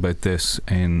wrote about this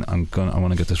I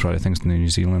want to get this right, I think it's in the New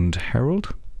Zealand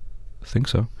Herald. I think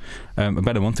so.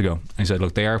 About a month ago, he said,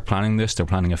 look, they are planning this. They're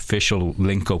planning official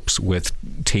link-ups with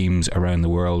teams around the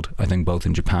world, I think both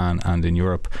in Japan and in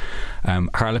Europe.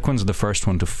 Harlequins are the first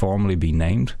one to formally be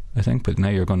named, I think, but now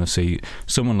you're going to see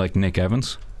someone like Nick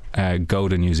Evans go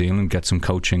to New Zealand, get some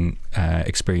coaching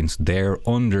experience there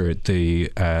under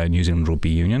the New Zealand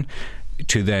Rugby Union,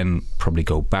 to then probably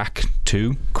go back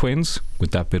to Quins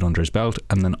with that bit under his belt,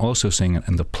 and then also seeing it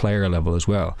in the player level as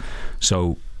well.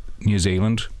 So New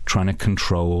Zealand trying to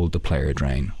control the player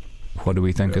drain. What do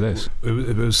we think of this?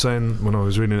 It was saying, when I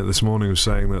was reading it this morning, it was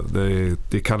saying that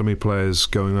the academy players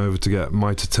going over to get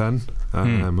Mitre 10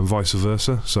 and vice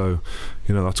versa. So,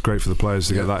 that's great for the players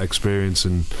to get that experience,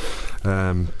 and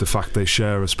the fact they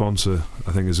share a sponsor,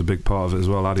 I think, is a big part of it as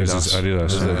well.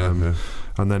 Adidas.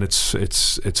 And then it's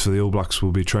for the All Blacks who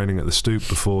will be training at the Stoop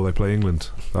before they play England.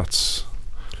 That's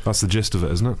the gist of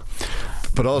it, isn't it?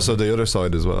 But also the other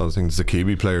side as well, I think it's the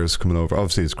Kiwi players coming over.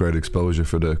 Obviously it's great exposure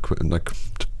for to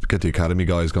get the academy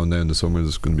guys going down the summer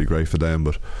is going to be great for them,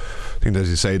 but I think, as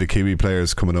you say, the Kiwi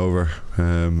players coming over,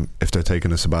 if they're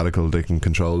taking a sabbatical, they can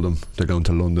control them. They're going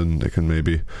to London, they can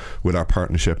maybe, with our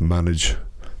partnership, manage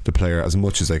the player as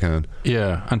much as they can.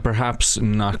 Yeah, and perhaps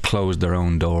not close their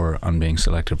own door on being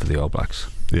selected for the All Blacks.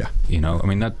 Yeah, I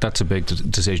mean, that's a big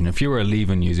decision. If you were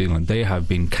leaving New Zealand, they have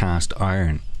been cast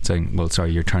iron saying, well,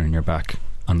 sorry, you're turning your back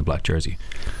on the black jersey.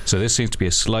 So this seems to be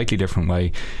a slightly different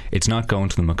way. It's not going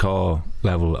to the Macaw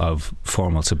level of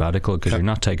formal sabbatical, because you're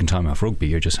not taking time off rugby.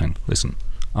 You're just saying, listen,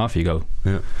 off you go.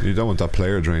 Yeah, you don't want that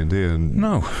player drain, do you?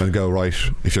 No. And go, right,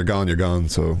 if you're gone, you're gone.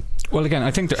 So, well, again,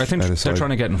 I think they're trying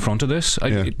to get in front of this.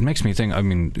 It makes me think, I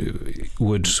mean,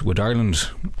 would Ireland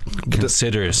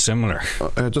consider similar?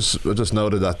 I just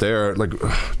noted that there. Like,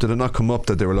 did it not come up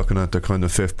that they were looking at the kind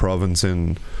of fifth province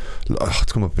in?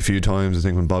 It's come up a few times. I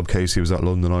think when Bob Casey was at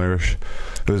London Irish,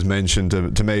 it was mentioned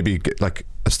to maybe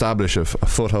establish a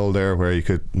foothold there where you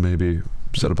could maybe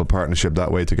set up a partnership that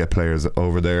way to get players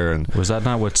over there. And was that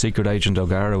not what Secret Agent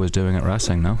O'Gara was doing at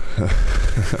Racing? No,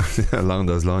 yeah, along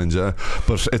those lines, yeah.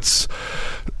 But it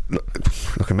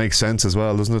makes sense as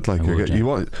well, doesn't it? You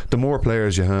want the more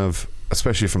players you have,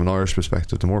 especially from an Irish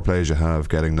perspective, the more players you have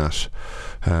getting that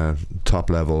top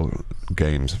level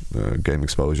game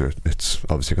exposure, it's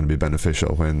obviously going to be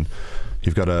beneficial when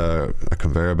you've got a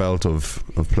conveyor belt of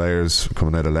players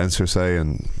coming out of Leinster, say,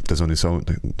 and there's only so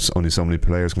many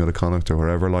players can go to Connacht or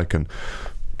wherever, and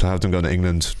to have them go to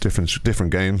England,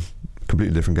 different game,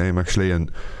 completely different game actually,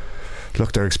 and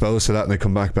look, they're exposed to that and they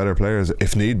come back better players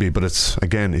if need be. But it's,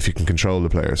 again, if you can control the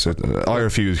players.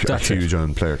 IRFU are huge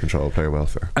on player control, player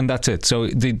welfare, and that's it. So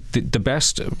the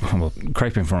best, well,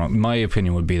 correct me if I'm wrong, my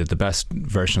opinion would be that the best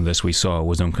version of this we saw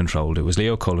was uncontrolled. It was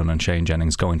Leo Cullen and Shane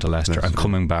Jennings going to Leicester and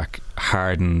coming back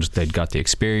hardened. They'd got the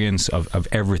experience of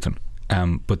everything,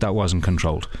 but that wasn't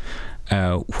controlled.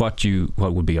 What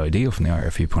would be ideal from the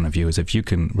IRFU point of view is if you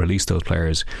can release those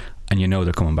players and you know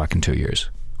they're coming back in 2 years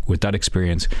with that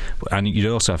experience, and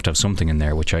you also have to have something in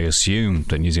there, which I assume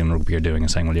that New Zealand Rugby are doing,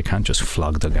 and saying, well, you can't just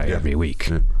flog the guy every week.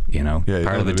 You know,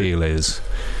 part of the deal is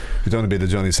you don't want to be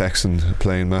the Johnny Sexton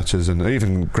playing matches, and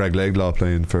even Greg Laidlaw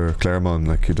playing for Claremont.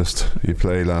 Like you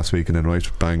play last week and then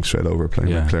bang straight over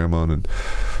playing with Claremont, and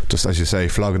just as you say,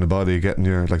 flogging the body, getting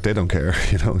your, like, they don't care,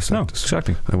 you know. So no,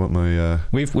 exactly. I want my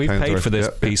we've paid for this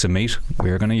piece of meat.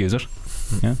 We're going to use it.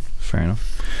 Yeah, fair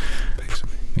enough.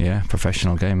 Yeah,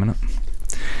 professional game, innit?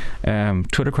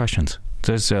 Twitter questions.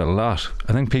 There's a lot.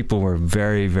 I think people were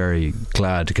very, very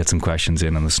glad to get some questions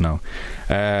in on the snow.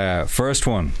 First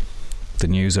one, the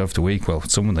news of the week. Well,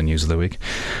 some of the news of the week.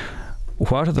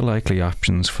 What are the likely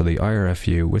options for the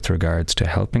IRFU with regards to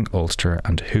helping Ulster,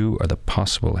 and who are the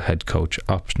possible head coach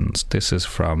options? This is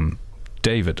from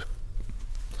David.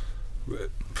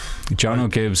 John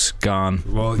O'Gibbs gone.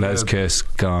 Well, Les Kiss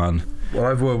gone. Well,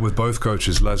 I've worked with both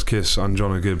coaches, Les Kiss and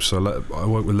John O'Gibbs. So I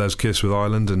worked with Les Kiss with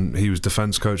Ireland, and he was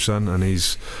defence coach then, and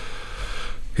he's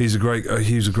a great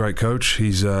coach.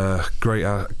 He's great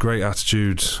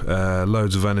attitude,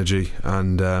 loads of energy,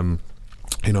 and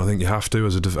you know, I think you have to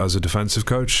as a defensive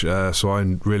coach. So I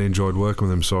really enjoyed working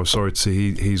with him. So I was sorry to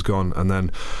see he's gone. And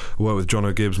then I worked with John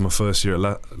O'Gibbs my first year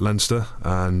at Leinster,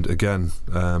 and again,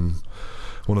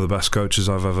 one of the best coaches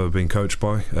I've ever been coached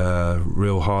by.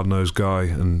 Real hard-nosed guy,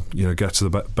 and you know, gets the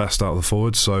best out of the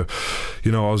forwards. So,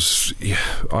 you know,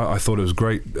 I thought it was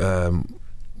great.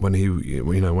 When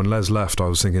when Les left, I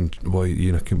was thinking, well,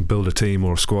 you know, can build a team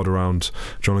or a squad around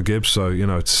John O'Gibbs. So, you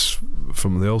know, it's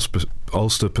from the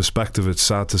Ulster perspective, it's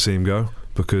sad to see him go,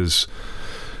 because,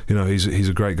 you know, he's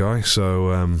a great guy.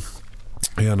 So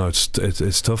yeah, no, it's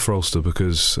tough for Ulster,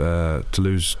 because to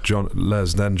lose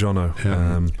Les, then Jono.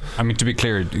 Yeah. I mean, to be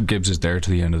clear, Gibbs is there to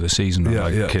the end of the season.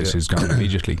 Kiss who's gone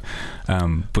immediately.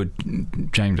 But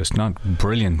James, it's not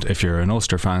brilliant if you're an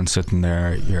Ulster fan sitting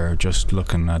there. You're just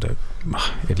looking at it.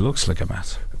 It looks like a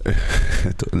mess.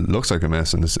 It looks like a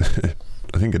mess, and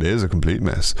I think it is a complete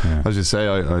mess. Yeah. As you say,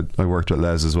 I worked with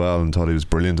Les as well and thought he was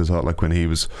brilliant. I thought, like, when he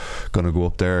was going to go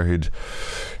up there, he'd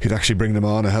actually bring them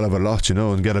on a hell of a lot, you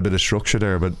know, and get a bit of structure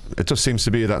there. But it just seems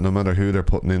to be that no matter who they're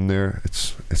putting in there,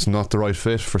 it's not the right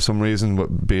fit for some reason.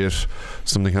 But be it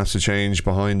something has to change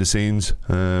behind the scenes.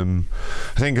 I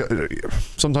think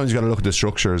sometimes you got to look at the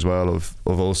structure as well of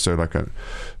Ulster. Like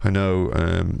I know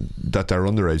that their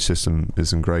underage system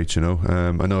isn't great, you know.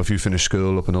 I know if you finish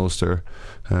school up in Ulster,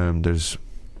 I'm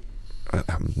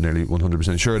nearly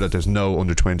 100% sure that there's no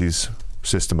under-20s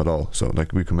system at all. So,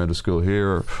 like, we come out of school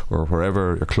here or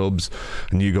wherever, your clubs,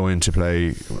 and you go in to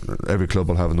play, every club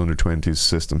will have an under-20s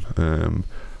system.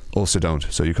 Ulster don't.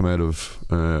 So you come out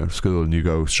of school and you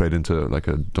go straight into, like,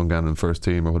 a Dungannon first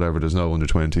team or whatever. There's no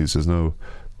under-20s, there's no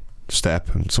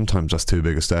step, and sometimes that's too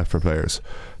big a step for players.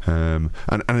 And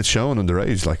it's shown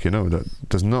underage, like, you know, that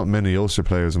there's not many Ulster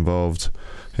players involved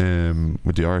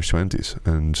with the Irish 20s.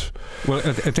 And well,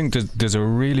 I think there's a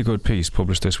really good piece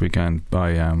published this weekend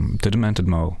by the Demented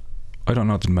Mo. I don't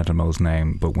know the Demented Mo's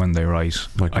name, but when they write,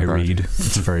 I read.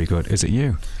 It's very good. Is it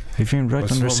you? Have you been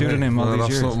writing under a pseudonym all these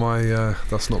years?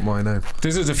 That's not my name.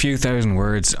 This is a few thousand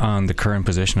words on the current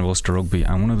position of Ulster Rugby,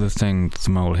 and one of the things the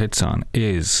Mole hits on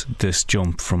is this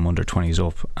jump from under 20s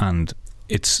up, and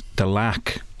it's the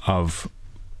lack of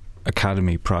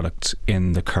academy products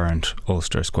in the current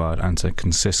Ulster squad, and it's a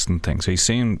consistent thing. So he's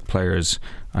seen players,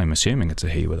 I'm assuming it's a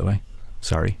he, by the way,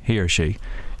 sorry, he or she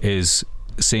is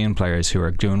seeing players who are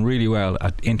doing really well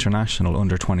at international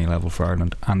under 20 level for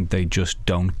Ireland, and they just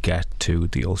don't get to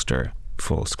the Ulster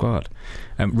full squad.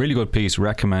 Really good piece,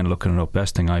 recommend looking it up,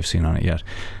 best thing I've seen on it yet.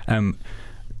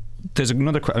 There's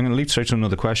another. I'm going to leap straight to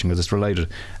another question because it's related.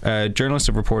 Journalists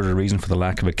have reported a reason for the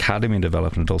lack of academy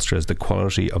development at Ulster is the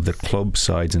quality of the club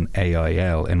sides in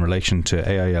AIL. In relation to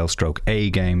AIL/A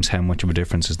games, how much of a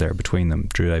difference is there between them,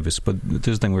 Drew Davis? But this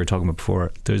is the thing we were talking about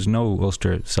before. There's no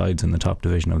Ulster sides in the top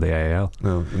division of the AIL.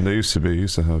 No, and they used to be. You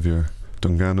used to have your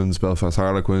Dungannons, Belfast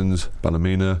Harlequins,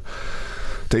 Ballymena.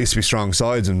 They used to be strong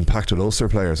sides and packed with Ulster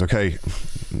players. Okay,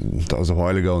 that was a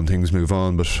while ago and things move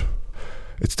on, but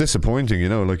it's disappointing, you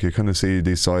know, like you kind of see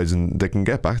these sides and they can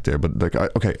get back there, but like,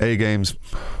 okay, A games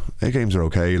are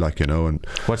okay, like, you know. And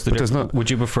what's the difference?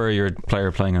 Would you prefer your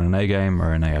player playing on an A game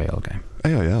or an AIL game?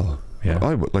 AIL. Yeah.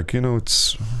 I would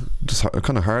it's just it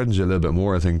kind of hardens you a little bit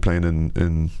more. I think playing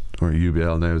in or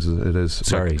UBL now it is.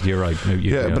 Sorry, you're right.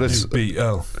 But it's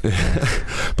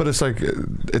UBL. but it's like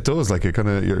it does. Like you're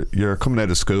coming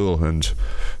out of school, and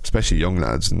especially young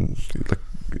lads, and like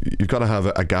you've got to have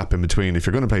a gap in between. If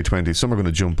you're going to play 20, some are going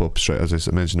to jump up straight, as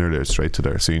I mentioned earlier, straight to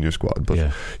their senior squad. But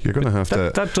you're going to have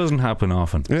to. That doesn't happen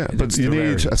often. Yeah, but you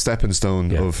need a stepping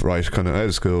stone of kind of out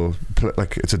of school.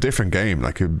 Like it's a different game.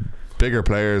 Like bigger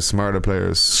players, smarter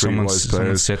players,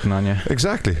 someone's sitting on you.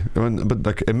 Exactly. But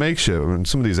like it makes you.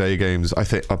 Some of these A games, I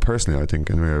think personally, I think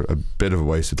are a bit of a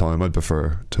waste of time. I'd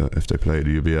prefer to if they play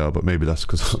the UBL, but maybe that's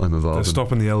because I'm involved. They're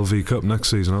stopping the LV Cup next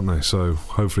season, aren't they? So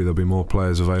hopefully there'll be more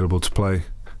players available to play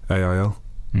AIL.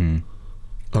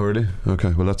 Oh really?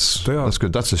 Okay. Well, that's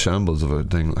good. That's a shambles of a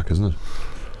thing, like, isn't it?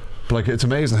 But like it's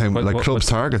amazing how clubs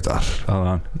target that. Hold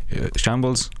on,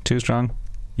 shambles, too strong.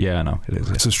 Yeah, no, it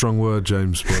is. It's a strong word,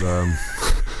 James, but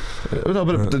no,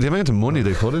 but the amount of money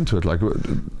they put into it, like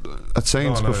at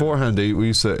Saints beforehand, we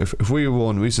used to, if we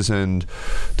won, we used to send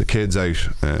the kids out,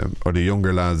 or the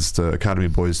younger lads, the academy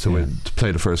boys, to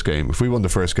play the first game. If we won the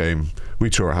first game, we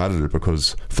threw our hat at it,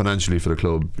 because financially for the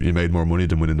club, you made more money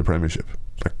than winning the Premiership.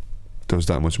 Like there was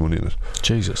that much money in it.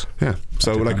 Jesus. Yeah.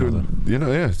 So like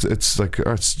it's like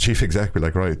our chief exec be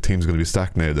like, right, team's going to be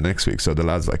stacked now the next week. So the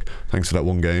lads like, thanks for that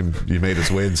one game, you made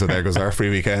us win. So there goes our free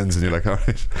weekends, and you're like, all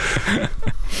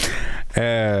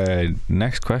right.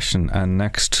 Next question and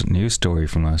next news story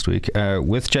from last week.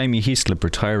 With Jamie Heaslip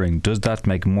retiring, does that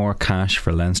make more cash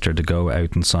for Leinster to go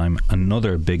out and sign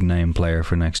another big name player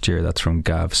for next year? That's from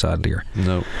Gav Sadlier.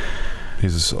 No,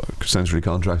 he's essentially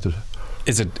contracted.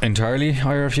 Is it entirely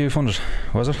IRFU funded?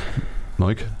 Was it,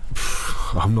 Mike?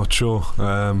 I'm not sure,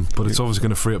 but it's obviously going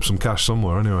to free up some cash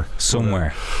somewhere anyway.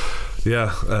 Somewhere.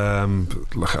 I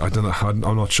don't know.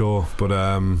 I'm not sure, but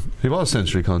he was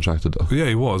essentially contracted though. Yeah,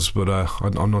 he was, but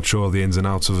I'm not sure the ins and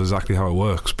outs of exactly how it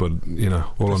works. But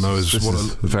all I know is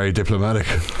very diplomatic.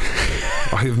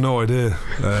 I have no idea.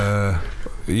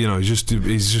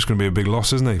 He's just going to be a big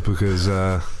loss, isn't he? Because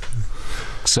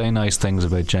say nice things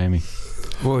about Jamie.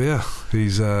 Well, yeah,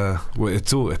 he's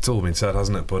it's all been said,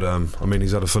 hasn't it? But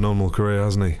he's had a phenomenal career,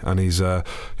 hasn't he? And he's not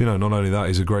only that,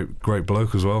 he's a great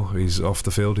bloke as well. He's off the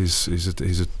field, he's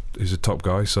a top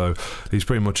guy. So he's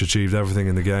pretty much achieved everything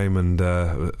in the game, and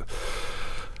a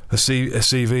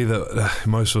CV that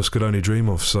most of us could only dream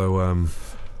of. So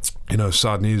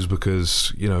sad news,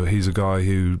 because he's a guy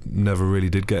who never really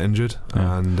did get injured,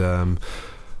 and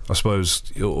I suppose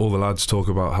all the lads talk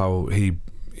about how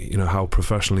how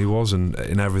professional he was, and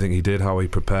in everything he did, how he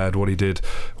prepared, what he did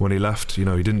when he left. He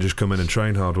didn't just come in and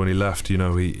train hard. When he left,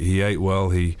 he ate well,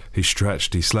 he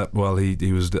stretched, he slept well,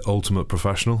 he was the ultimate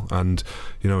professional, and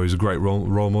he's a great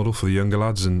role model for the younger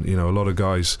lads. And a lot of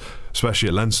guys, especially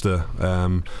at Leinster,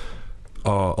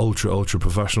 are ultra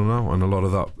professional now, and a lot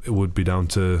of that would be down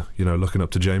to looking up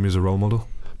to Jamie as a role model.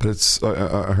 But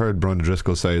I heard Brian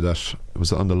Driscoll say that it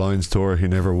was on the Lions tour, he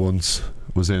never once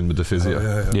was in with the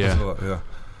physio. Yeah.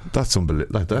 That's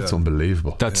unbelievable. That's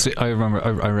unbelievable. That's I remember.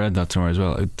 I read that somewhere as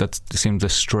well. That seemed the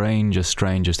strangest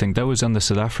thing. That was on the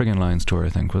South African Lions tour, I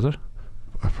think. Was it?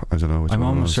 I don't know. I'm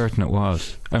almost certain it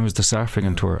was. It was the South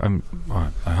African tour.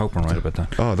 I hope I'm right about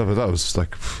that. Oh, that was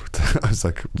like, I was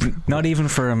like, not even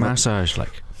for a massage,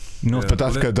 like. No, but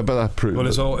that's good. That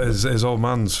proves. Well, his old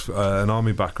man's an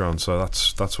army background, so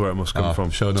that's where it must come from.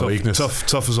 Show no weakness.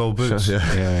 Tough as old boots.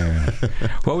 Yeah.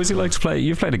 What was he like to play?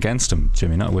 You played against him,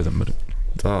 Jimmy, not with him, but.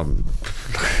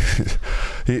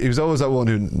 He was always that one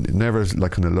who never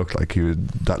kind of looked like he was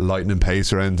that lightning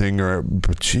pace or anything,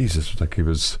 but Jesus, like he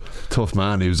was a tough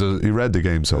man. He read the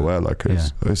game so well. Like I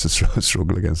used to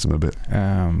struggle against him a bit.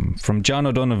 From John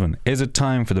O'Donovan: is it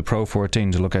time for the Pro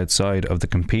 14 to look outside of the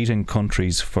competing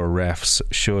countries for refs?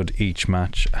 Should each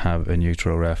match have a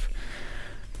neutral ref?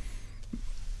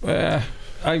 I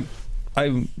have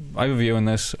a view on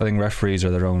this. I think referees are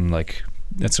their own,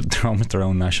 they're almost their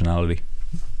own nationality.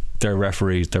 They're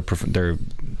referees. They're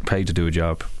paid to do a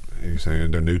job. You're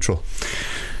saying they're neutral?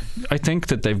 I think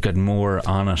that they've got more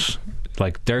on it.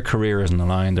 Like, their career is on the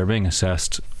line. They're being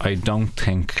assessed. I don't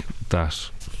think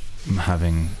that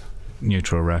having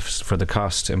neutral refs for the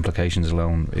cost implications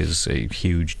alone is a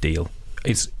huge deal.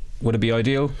 Would it be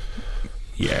ideal?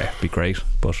 Yeah, it'd be great.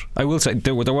 But I will say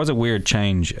there was a weird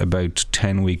change about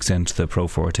 10 weeks into the Pro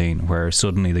 14, where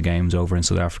suddenly the games over in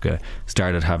South Africa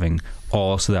started having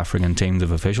all South African teams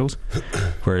of officials,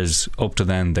 whereas up to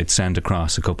then they'd send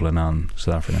across a couple of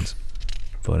non-South Africans.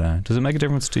 But does it make a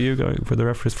difference to you, guys, where the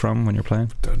referee's from when you're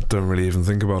playing? Don't really even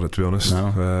think about it, to be honest.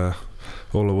 No.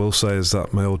 All I will say is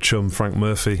that my old chum Frank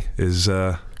Murphy is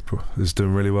is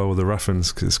doing really well with the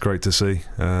Raffins. It's great to see.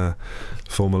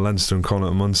 Former Leinster and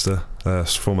Connacht and Munster,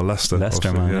 former Leicester,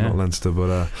 man, not Leinster,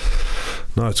 but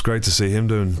no, it's great to see him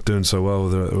doing so well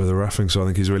with the Raffins. So I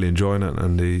think he's really enjoying it,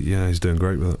 and he's doing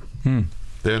great with it.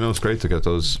 Yeah, no, it's great to get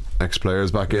those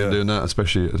ex-players back in doing that,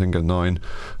 especially I think at 9.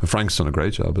 And Frank's done a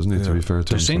great job, isn't he? To be fair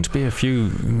to him. There seem to be a few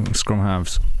scrum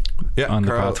halves on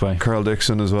the pathway. Carl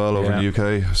Dixon as well over in the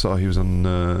UK. I saw he was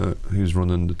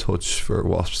running the touch for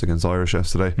Wasps against Irish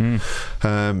yesterday.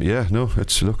 Long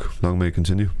may it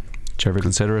continue. Did you ever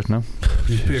consider it? No.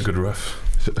 You'd be a good ref.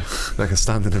 Like a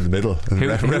standing in the middle and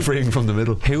refereeing from the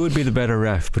middle. Who would be the better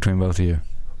ref between both of you?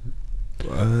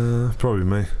 Probably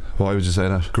me. Why would you say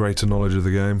that? Greater knowledge of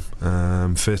the game,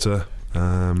 fitter,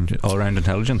 all round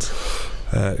intelligence.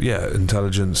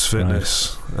 Intelligence,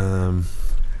 fitness. Right.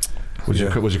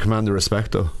 Would you command the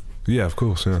respect though? Yeah, of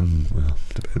course. Yeah. Well,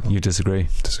 debatable. You disagree?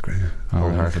 Disagree.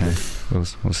 Okay. We'll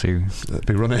see.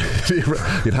 Be running.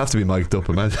 You'd have to be mic'd up.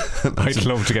 I'd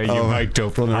love to get you mic'd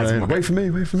up. Wait for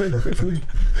me.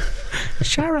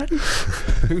 Sharon.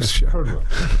 Who's Sharon?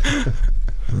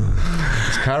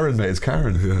 It's Karen, mate. It's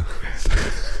Karen. Yeah.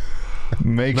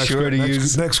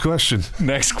 Next question.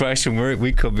 Next question.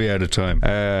 We could be out of time.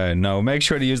 No, make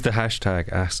sure to use the hashtag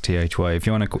AskTHY if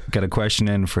you want to get a question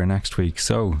in for next week.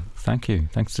 So, thank you.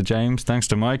 Thanks to James. Thanks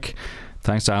to Mike.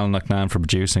 Thanks to Alan McNann for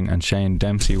producing, and Shane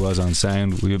Dempsey was on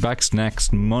sound. We'll be back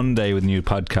next Monday with a new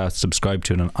podcast. Subscribe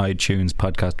to it on iTunes,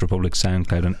 Podcast Republic,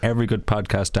 SoundCloud, and every good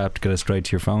podcast app to get it straight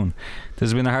to your phone. This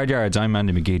has been the Hard Yards. I'm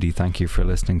Andy McGeady. Thank you for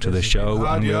listening to the show,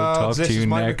 and we'll talk to you next. This is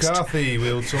Mike McCarthy.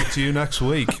 We'll talk to you next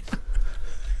week.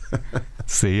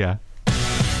 See ya.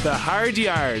 The Hard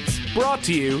Yards, brought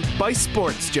to you by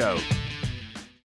Sports Joe.